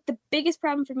I think the biggest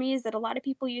problem for me is, that a lot of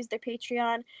people use their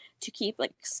Patreon to keep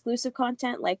like exclusive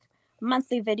content, like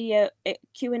monthly video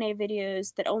Q&A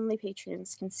videos that only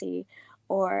patrons can see,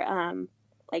 or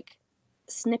like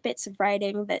snippets of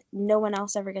writing that no one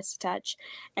else ever gets to touch.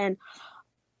 And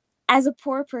as a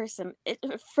poor person, it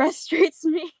frustrates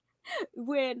me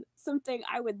when something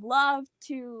I would love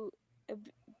to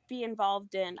be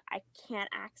involved in, I can't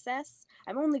access.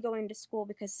 I'm only going to school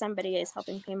because somebody is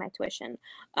helping pay my tuition.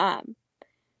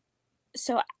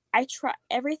 So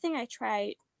everything I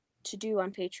try to do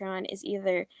on Patreon is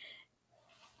either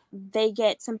they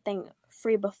get something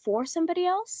free before somebody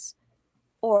else,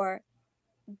 or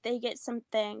they get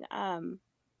something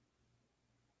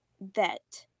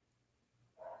that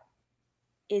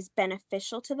is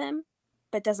beneficial to them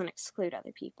but doesn't exclude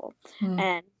other people.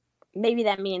 And maybe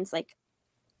that means like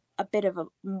a bit of a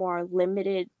more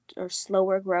limited or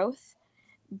slower growth,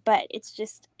 but it's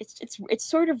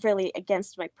sort of really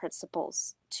against my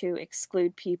principles to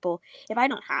exclude people if I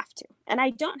don't have to. And I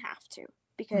don't have to,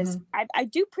 because I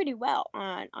do pretty well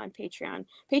on Patreon.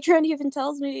 Patreon even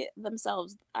tells me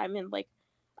themselves I'm in like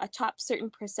a top certain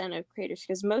percent of creators,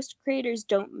 because most creators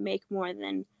don't make more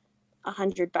than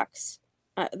 $100.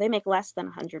 They make less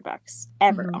than $100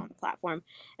 ever on the platform,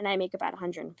 and I make about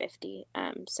 150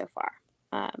 so far.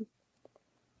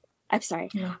 I'm sorry.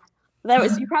 Yeah. That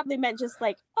was, you probably meant just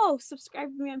like, oh, subscribe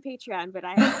to me on Patreon, but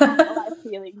I have a lot of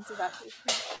feelings about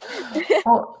Patreon.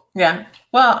 Oh, yeah.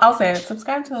 Well, I'll say it.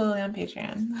 Subscribe to Lily on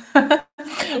Patreon.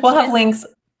 We'll have links.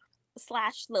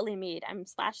 /Lily Meade. I'm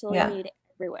 /Lily Meade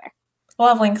everywhere. We'll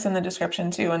have links in the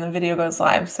description too when the video goes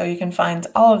live, so you can find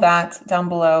all of that down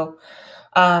below.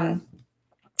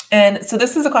 And so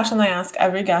this is a question I ask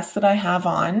every guest that I have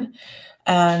on.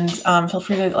 And feel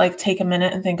free to like take a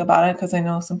minute and think about it, because I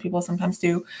know some people sometimes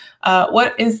do.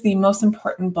 What is the most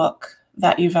important book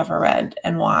that you've ever read,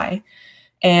 and why?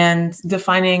 And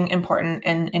defining important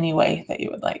in any way that you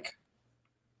would like.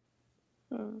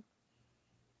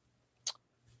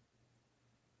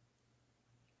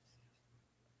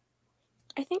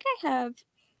 I think I have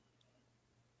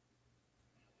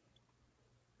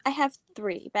I have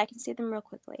three, but I can say them real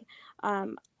quickly.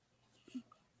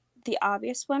 The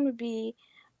obvious one would be,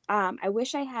 I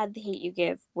wish I had The Hate U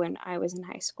Give when I was in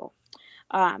high school.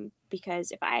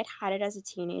 Because if I had had it as a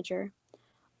teenager,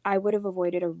 I would have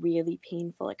avoided a really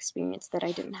painful experience that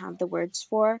I didn't have the words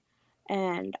for,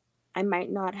 and I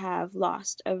might not have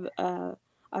lost a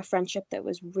friendship that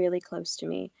was really close to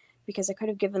me, because I could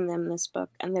have given them this book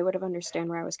and they would have understood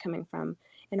where I was coming from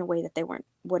in a way that they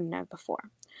wouldn't have before.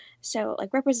 So,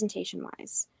 like, representation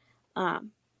wise,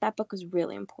 that book was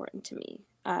really important to me.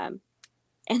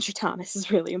 Andrew Thomas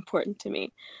is really important to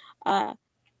me.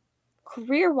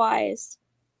 Career wise,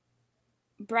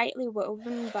 Brightly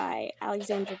Woven by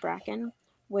Alexandra Bracken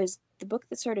was the book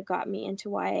that sort of got me into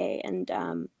YA,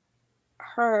 and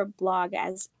her blog,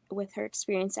 as with her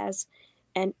experience as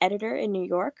an editor in New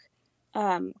York,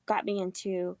 got me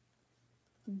into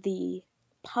the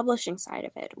publishing side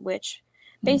of it, which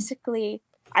basically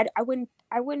I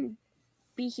wouldn't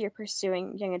be here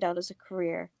pursuing young adult as a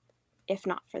career if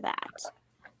not for that.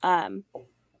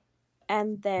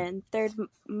 And then third,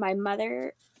 my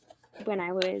mother, when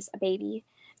I was a baby,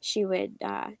 she would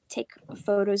take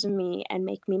photos of me and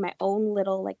make me my own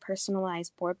little, like,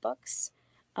 personalized board books.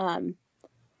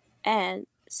 And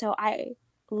so I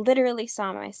literally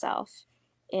saw myself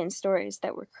in stories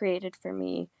that were created for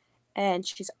me, and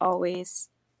she's always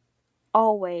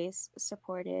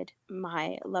supported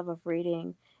my love of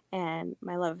reading and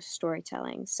my love of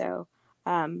storytelling. So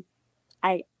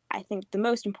I think the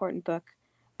most important book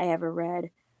I ever read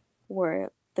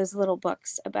were those little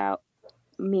books about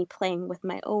me playing with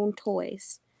my own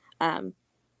toys,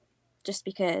 just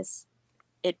because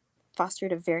it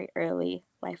fostered a very early,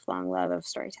 lifelong love of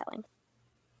storytelling.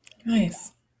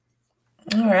 Nice.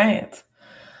 All right.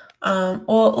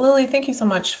 Well, Lily, thank you so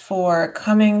much for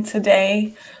coming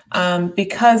today.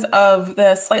 Because of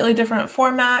the slightly different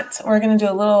format, we're going to do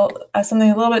something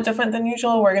a little bit different than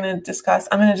usual. I'm going to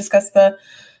discuss the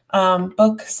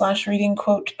book/reading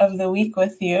quote of the week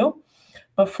with you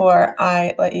before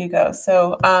I let you go.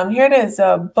 So here it is.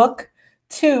 Book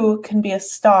 2 can be a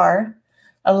star,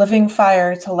 a living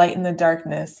fire to lighten the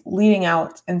darkness, leading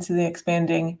out into the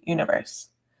expanding universe.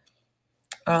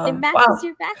 It matches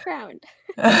your background.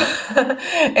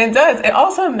 It does. It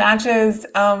also matches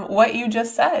what you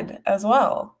just said as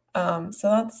well. So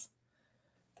that's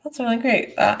really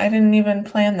great. I didn't even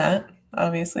plan that,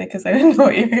 obviously, because I didn't know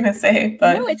what you were going to say.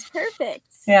 But no, it's perfect.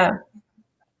 Yeah.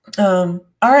 All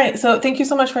right. So thank you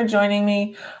so much for joining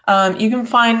me. You can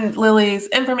find Lily's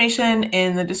information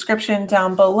in the description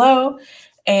down below.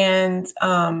 And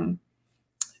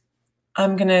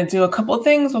I'm going to do a couple of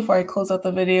things before I close out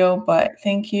the video, but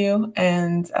thank you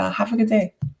and have a good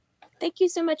day. Thank you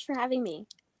so much for having me.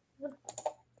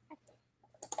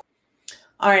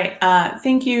 All right.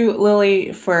 Thank you,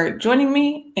 Lily, for joining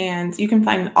me. And you can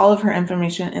find all of her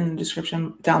information in the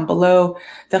description down below.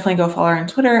 Definitely go follow her on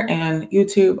Twitter and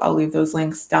YouTube. I'll leave those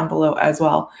links down below as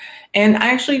well. And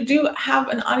I actually do have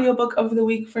an audiobook of the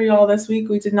week for y'all this week.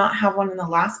 We did not have one in the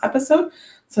last episode.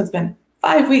 So it's been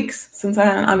 5 weeks since I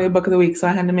had an audiobook of the week. So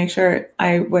I had to make sure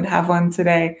I would have one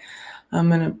today. I'm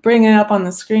going to bring it up on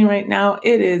the screen right now.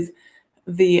 It is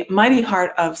The Mighty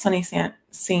Heart of Sunny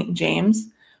St. James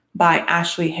by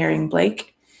Ashley Herring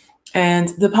Blake. And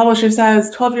the publisher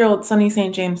says 12-year-old Sunny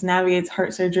St. James navigates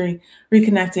heart surgery,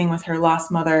 reconnecting with her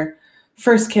lost mother,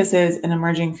 first kisses and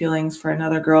emerging feelings for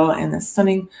another girl in this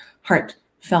stunning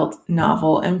heartfelt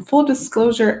novel. And full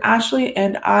disclosure, Ashley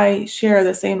and I share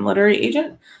the same literary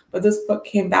agent, but this book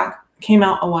came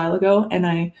out a while ago, and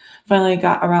I finally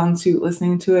got around to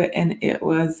listening to it, and it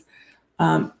was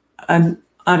an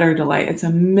utter delight. It's a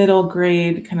middle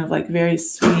grade, kind of like very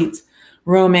sweet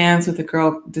romance with a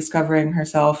girl discovering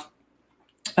herself.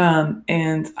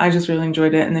 And I just really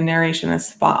enjoyed it. And the narration is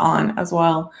spot on as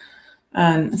well.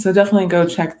 So definitely go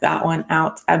check that one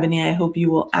out. Ebony, I hope you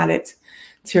will add it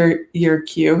to your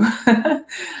queue.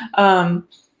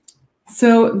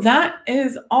 So that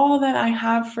is all that I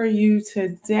have for you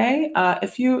today.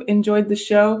 If you enjoyed the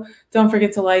show, don't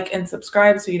forget to like and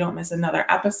subscribe so you don't miss another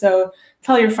episode.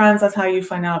 Tell your friends. That's how you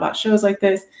find out about shows like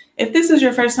this. If this is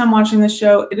your first time watching the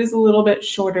show, it is a little bit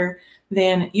shorter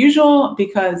than usual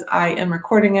because I am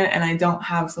recording it and I don't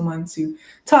have someone to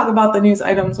talk about the news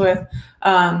items with.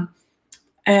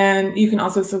 And you can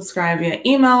also subscribe via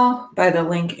email by the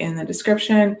link in the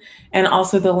description. And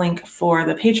also the link for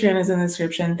the Patreon is in the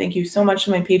description. Thank you so much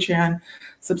to my Patreon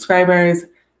subscribers.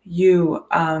 You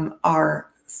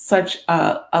are such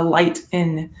a light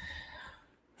in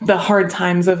the hard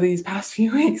times of these past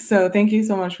few weeks. So thank you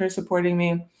so much for supporting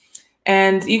me.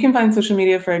 And you can find social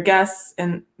media for guests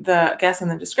in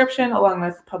the description, along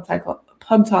with PubTalk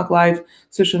PubTalk Live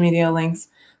social media links.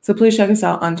 So please check us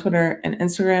out on Twitter and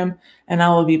Instagram, and I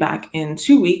will be back in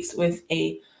 2 weeks with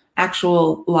a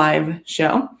actual live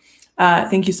show.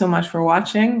 Thank you so much for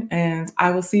watching, and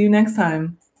I will see you next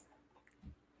time.